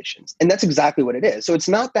situations. And that's exactly what it is. So it's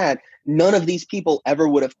not that none of these people ever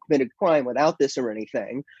would have committed crime without this or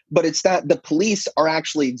anything, but it's that the police are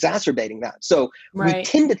actually exacerbating that. So we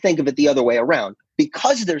tend to think of it the other way around.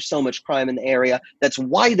 Because there's so much crime in the area, that's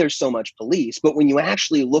why there's so much police. But when you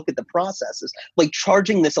actually look at the processes, like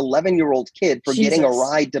charging this 11-year-old kid for getting a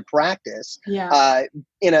ride to practice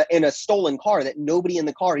in a stolen car that nobody in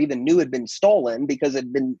the car even knew had been stolen because it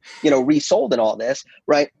had been, resold and all this,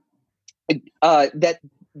 right? That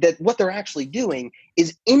what they're actually doing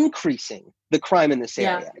is increasing the crime in this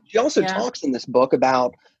area. She also talks in this book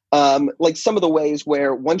about like some of the ways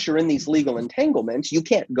where once you're in these legal entanglements, you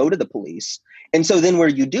can't go to the police. And so then where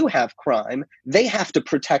you do have crime, they have to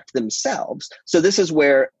protect themselves. So this is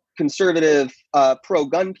where conservative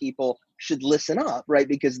pro-gun people should listen up, right?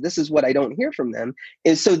 Because this is what I don't hear from them,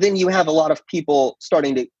 is so then you have a lot of people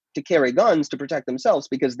starting to carry guns to protect themselves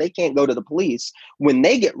because they can't go to the police when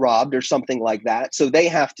they get robbed or something like that. So they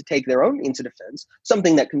have to take their own means of defense,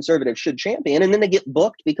 something that conservatives should champion. And then they get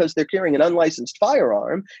booked because they're carrying an unlicensed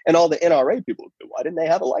firearm, and all the NRA people, why didn't they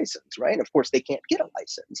have a license, right? And of course they can't get a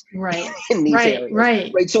license in these areas.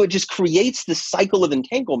 Right. So it just creates this cycle of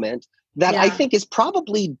entanglement that I think is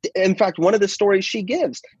probably, in fact, one of the stories she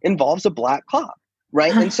gives involves a black cop,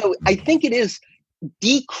 right? And so I think it is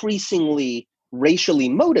decreasingly racially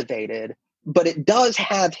motivated, but it does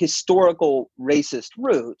have historical racist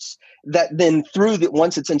roots that then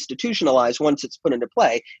once it's institutionalized, once it's put into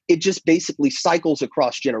play, it just basically cycles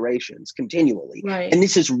across generations continually. Right. And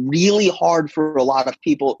this is really hard for a lot of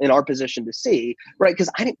people in our position to see, right? Because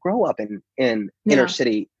I didn't grow up in inner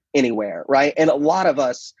city anywhere, right? And a lot of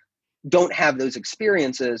us don't have those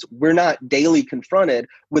experiences. We're not daily confronted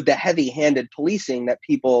with the heavy-handed policing that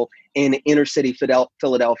people in inner city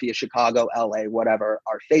Philadelphia, Chicago, LA, whatever,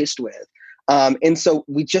 are faced with. And so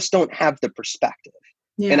we just don't have the perspective.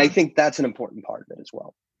 Yeah. And I think that's an important part of it as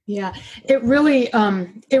well. Yeah, it really,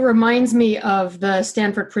 it reminds me of the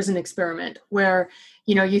Stanford prison experiment where,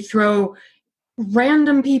 you throw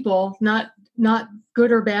random people, not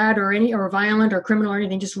good or bad or violent or criminal or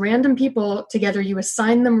anything, just random people together. You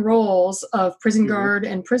assign them roles of prison guard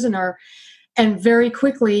and prisoner, and very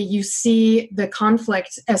quickly you see the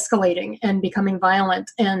conflict escalating and becoming violent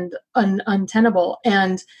and untenable.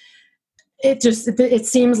 And it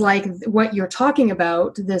seems like what you're talking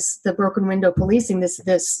about, the broken window policing,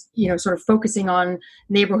 this sort of focusing on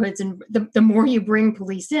neighborhoods, and the more you bring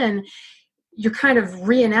police in, you're kind of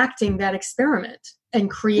reenacting that experiment and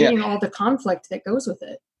creating all the conflict that goes with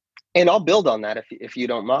it. And I'll build on that if you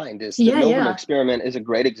don't mind. The Milgram experiment is a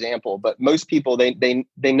great example, but most people, they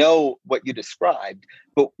know what you described,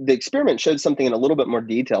 but the experiment showed something in a little bit more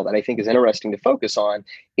detail that I think is interesting to focus on.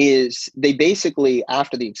 Is they basically,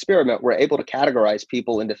 after the experiment, were able to categorize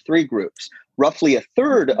people into three groups. Roughly a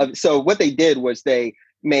third of, so what they did was they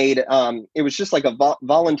made, it was just like a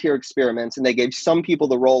volunteer experiments, and they gave some people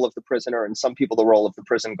the role of the prisoner and some people the role of the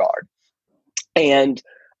prison guard. And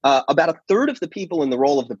about a third of the people in the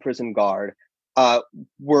role of the prison guard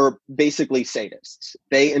were basically sadists.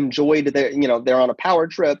 They enjoyed they're on a power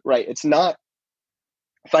trip, right? It's not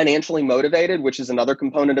financially motivated, which is another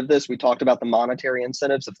component of this. We talked about the monetary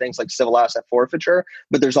incentives of things like civil asset forfeiture,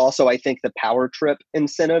 but there's also, I think, the power trip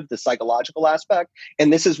incentive, the psychological aspect.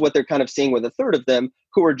 And this is what they're kind of seeing with a third of them,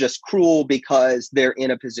 who are just cruel because they're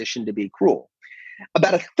in a position to be cruel.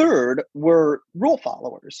 About a third were rule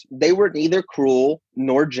followers. They were neither cruel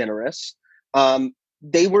nor generous.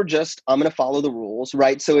 They were just, I'm going to follow the rules,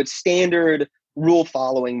 right? So it's standard rule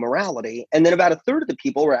following morality. And then about a third of the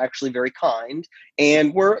people were actually very kind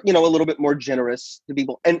and were, a little bit more generous to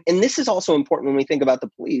people. And this is also important when we think about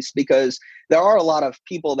the police, because there are a lot of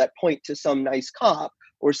people that point to some nice cop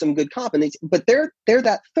or some good cop, but they're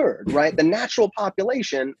that third, right? The natural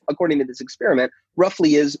population, according to this experiment,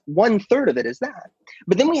 roughly is 1/3 of it is that.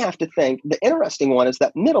 But then we have to think, the interesting one is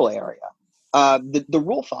that middle area, the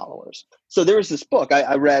rule followers. So there was this book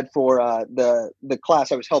I read for the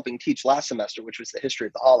class I was helping teach last semester, which was the history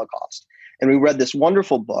of the Holocaust. And we read this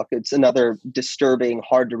wonderful book. It's another disturbing,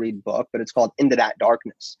 hard to read book, but it's called Into That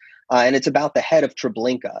Darkness. And it's about the head of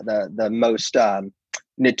Treblinka, the most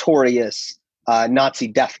notorious Nazi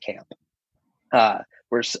death camp,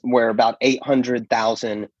 where about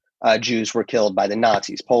 800,000 Jews were killed by the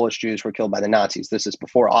Nazis. Polish Jews were killed by the Nazis. This is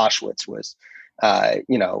before Auschwitz was,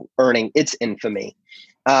 earning its infamy.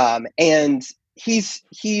 And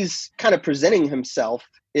he's kind of presenting himself.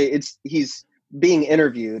 He's being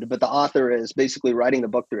interviewed, but the author is basically writing the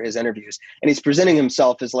book through his interviews, and he's presenting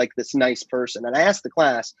himself as like this nice person. And I asked the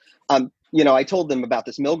class, I told them about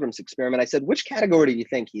this Milgram's experiment. I said, which category do you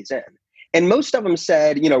think he's in? And most of them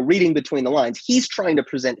said, reading between the lines, he's trying to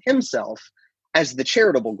present himself as the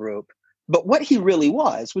charitable group. But what he really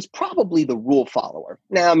was probably the rule follower.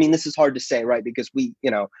 Now, this is hard to say, right? Because we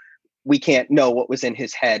can't know what was in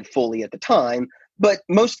his head fully at the time. But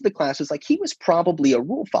most of the class was like, he was probably a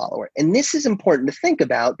rule follower. And this is important to think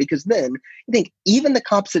about, because then you think even the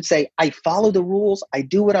cops that say, I follow the rules, I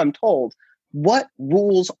do what I'm told. What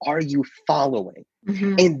rules are you following?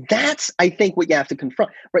 Mm-hmm. And that's, I think, what you have to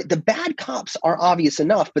confront, right? The bad cops are obvious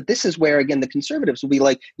enough, but this is where, again, the conservatives will be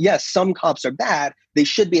like, yes, some cops are bad. They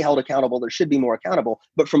should be held accountable. There should be more accountable.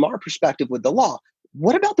 But from our perspective with the law,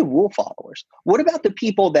 what about the rule followers? What about the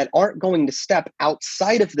people that aren't going to step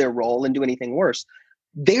outside of their role and do anything worse?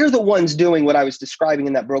 They're the ones doing what I was describing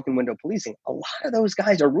in that broken window policing. A lot of those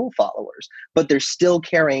guys are rule followers, but they're still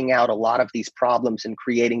carrying out a lot of these problems and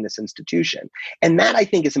creating this institution. And that, I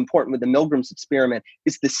think, is important with the Milgram's experiment,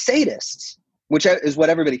 is the sadists, which is what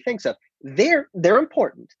everybody thinks of. They're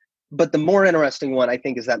important. But the more interesting one, I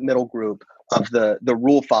think, is that middle group of the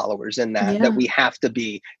rule followers in that we have to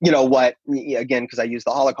be, what, again, because I use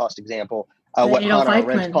the Holocaust example, what Hannah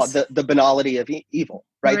Arendt called the banality of evil,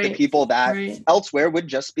 right? The people that elsewhere would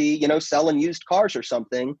just be, selling used cars or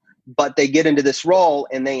something, but they get into this role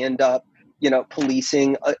and they end up,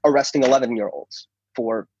 policing, arresting 11-year-olds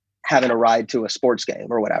for having a ride to a sports game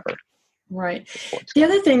or whatever. Right. The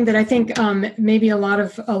other thing that I think maybe a lot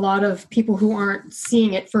of people who aren't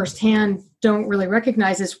seeing it firsthand don't really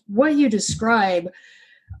recognize is what you describe.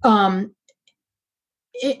 I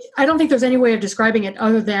don't think there's any way of describing it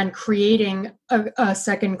other than creating a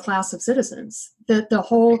second class of citizens. The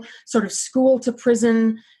whole sort of school to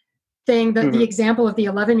prison thing, the example of the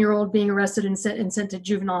 11-year-old being arrested and sent to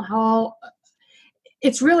juvenile hall.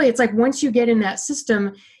 It's like once you get in that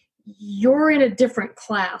system, you're in a different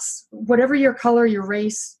class. Whatever your color, your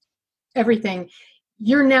race, everything,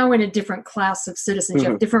 you're now in a different class of citizens. You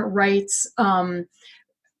have different rights.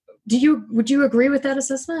 Would you agree with that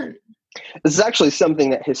assessment? This is actually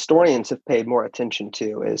something that historians have paid more attention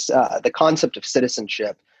to, is the concept of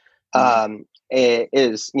citizenship.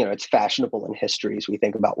 Is, it's fashionable in history as we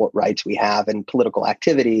think about what rights we have in political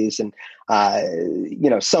activities. And,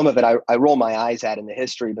 some of it I roll my eyes at in the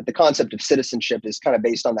history, but the concept of citizenship is kind of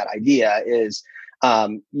based on that idea, is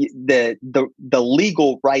the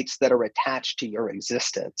legal rights that are attached to your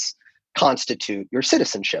existence constitute your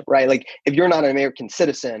citizenship, right? Like if you're not an American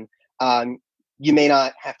citizen, you may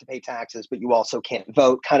not have to pay taxes, but you also can't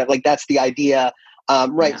vote, kind of like that's the idea.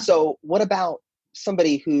 Right. Yeah. So what about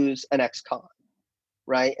somebody who's an ex-con?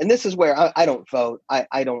 Right. And this is where I don't vote.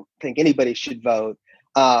 I don't think anybody should vote.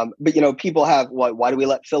 But, people have, why do we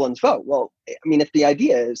let felons vote? Well, I mean, if the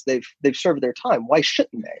idea is they've served their time, why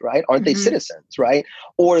shouldn't they? Right. Aren't they citizens? Right.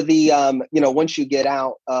 Or once you get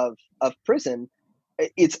out of prison,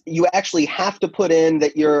 you actually have to put in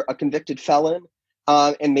that you're a convicted felon.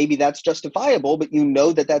 And maybe that's justifiable, but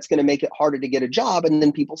that's going to make it harder to get a job. And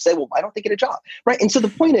then people say, well, why don't they get a job? Right. And so the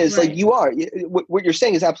point is what you're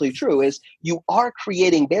saying is absolutely true, is you are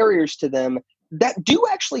creating barriers to them that do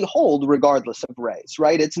actually hold regardless of race.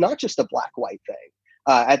 Right. It's not just a black-white thing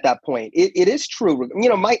at that point. It is true.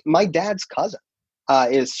 My dad's cousin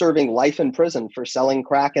is serving life in prison for selling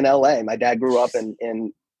crack in LA. My dad grew up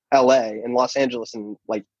in LA, in Los Angeles, in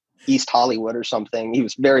like East Hollywood or something. He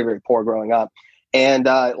was very, very poor growing up. And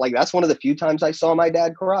that's one of the few times I saw my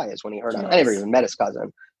dad cry, is when he heard him. I never even met his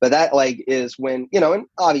cousin, but that is when, and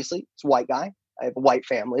obviously it's a white guy. I have a white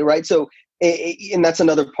family, right? So, and that's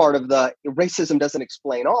another part of the racism doesn't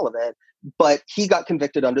explain all of it, but he got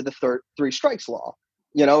convicted under the three strikes law.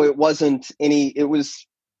 It was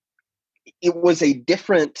a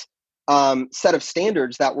different set of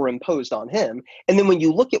standards that were imposed on him. And then when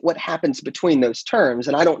you look at what happens between those terms,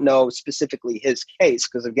 and I don't know specifically his case,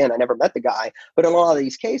 because again, I never met the guy, but in a lot of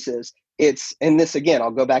these cases, and this again,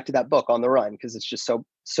 I'll go back to that book On the Run, because it's just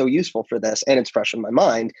so useful for this, and it's fresh in my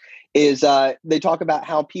mind, is they talk about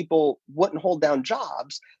how people wouldn't hold down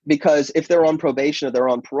jobs because if they're on probation or they're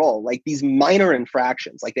on parole, like these minor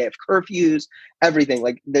infractions, like they have curfews, everything,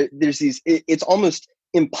 like there's these, it's almost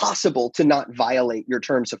impossible to not violate your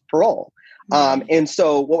terms of parole. And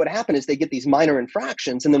so what would happen is they get these minor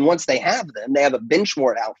infractions, and then once they have them, they have a bench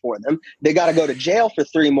warrant out for them. They got to go to jail for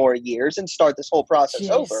 3 more years and start this whole process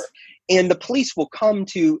over. And the police will come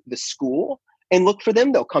to the school and look for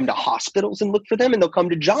them. They'll come to hospitals and look for them, and they'll come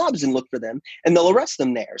to jobs and look for them, and they'll arrest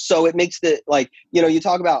them there. So it makes you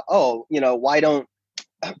talk about, why don't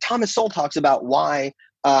Thomas Sowell talks about why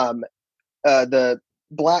the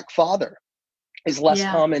black father is less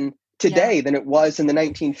common today than it was in the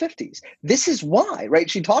 1950s. This is why, right?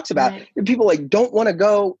 She talks about people don't want to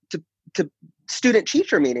go to student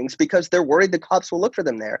teacher meetings because they're worried the cops will look for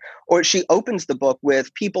them there. Or she opens the book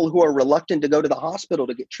with people who are reluctant to go to the hospital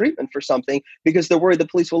to get treatment for something because they're worried the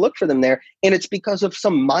police will look for them there. And it's because of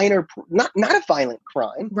some minor, not a violent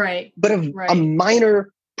crime, but a minor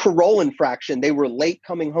parole infraction. They were late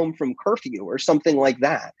coming home from curfew or something like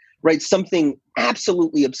that. Right? Something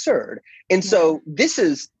absolutely absurd. And so this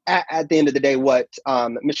is, at the end of the day, what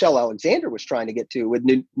Michelle Alexander was trying to get to with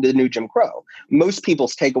the new Jim Crow. Most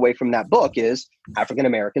people's takeaway from that book is African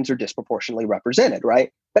Americans are disproportionately represented,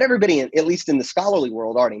 right? But everybody, at least in the scholarly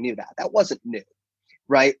world, already knew that. That wasn't new,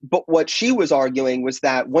 right? But what she was arguing was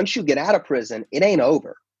that once you get out of prison, it ain't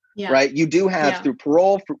over, right? You do have through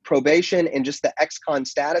parole, through probation, and just the ex-con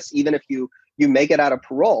status, even if you make it out of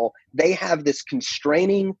parole, they have this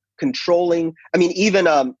constraining, controlling, I mean, even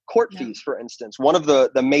court fees, for instance. One of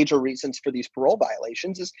the major reasons for these parole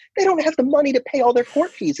violations is they don't have the money to pay all their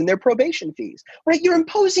court fees and their probation fees, right? You're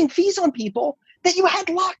imposing fees on people that you had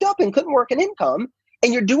locked up and couldn't work an income.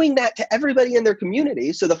 And you're doing that to everybody in their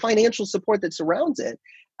community. So the financial support that surrounds it,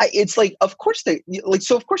 it's like, of course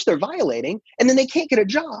they're violating, and then they can't get a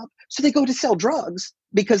job. So they go to sell drugs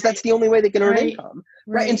because that's the only way they can earn income.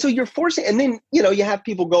 Right. And so you're forcing, and then, you have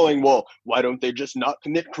people going, well, why don't they just not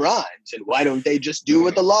commit crimes? And why don't they just do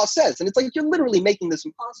what the law says? And it's like, you're literally making this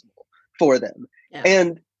impossible for them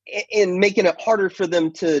and making it harder for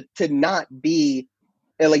them to not be,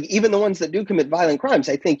 like, even the ones that do commit violent crimes.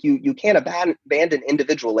 I think you can't abandon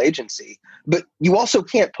individual agency, but you also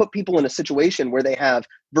can't put people in a situation where they have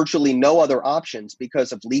virtually no other options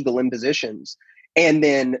because of legal impositions and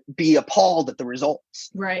then be appalled at the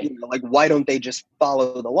results. Right. Like, why don't they just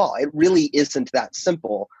follow the law? It really isn't that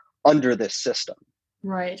simple under this system.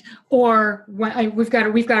 Right. Or we've got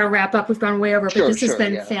to wrap up. We've gone way over, but this has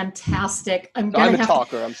been fantastic. I'm a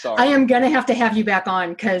talker. I'm sorry. I am going to have you back on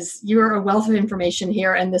because you're a wealth of information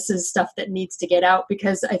here. And this is stuff that needs to get out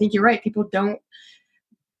because I think you're right.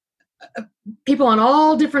 People on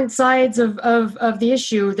all different sides of the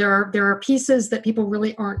issue, there are pieces that people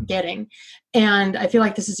really aren't getting. And I feel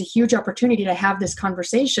like this is a huge opportunity to have this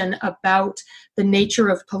conversation about the nature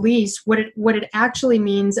of police, what it actually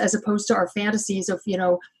means, as opposed to our fantasies of,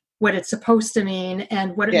 what it's supposed to mean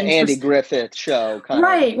and what it means. Andy Griffith show.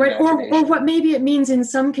 Right. Or what maybe it means in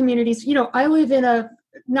some communities. I live in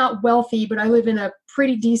not wealthy, but I live in a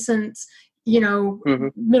pretty decent,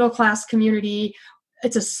 middle-class community.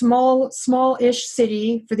 It's a small-ish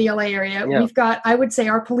city for the LA area. Yeah. I would say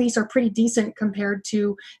our police are pretty decent compared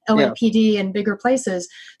to LAPD and bigger places.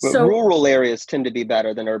 But so rural areas tend to be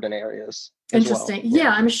better than urban areas. Interesting. Well.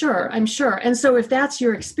 Yeah, I'm sure. And so if that's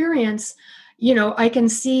your experience, I can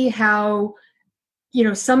see how,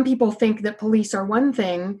 some people think that police are one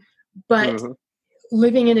thing, but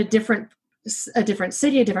living in a different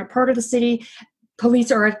city, a different part of the city,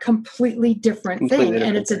 police are a completely different thing,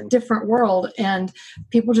 and it's a different world, and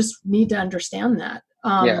people just need to understand that.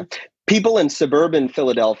 People in suburban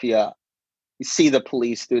Philadelphia see the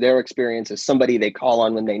police through their experience as somebody they call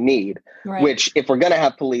on when they need, which if we're going to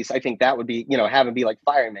have police, I think that would be, have them be like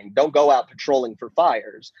firemen. Don't go out patrolling for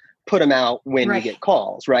fires. Put them out when you get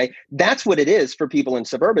calls, right? That's what it is for people in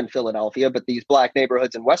suburban Philadelphia. But these Black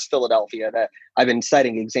neighborhoods in West Philadelphia that I've been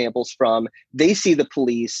citing examples from, they see the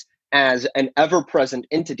police as an ever-present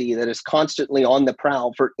entity that is constantly on the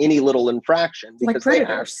prowl for any little infraction because like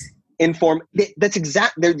predators.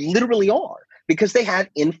 They literally are, because they have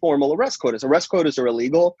informal arrest quotas. Arrest quotas are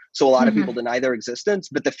illegal, so a lot of people deny their existence,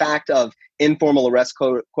 but the fact of informal arrest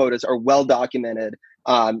quotas are well documented.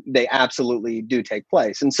 They absolutely do take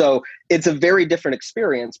place. And so it's a very different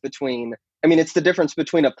experience it's the difference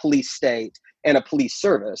between a police state and a police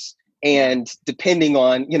service. And depending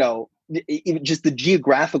on, even just the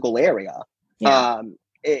geographical area,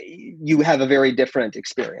 you have a very different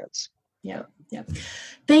experience. Yeah.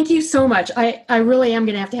 Thank you so much. I really am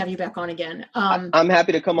going to have you back on again. I'm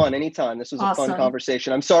happy to come on anytime. This was awesome. A fun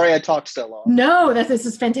conversation. I'm sorry I talked so long. No, this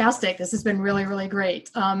is fantastic. This has been really, really great.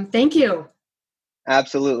 Thank you.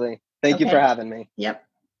 Absolutely. Thank you for having me. Yep.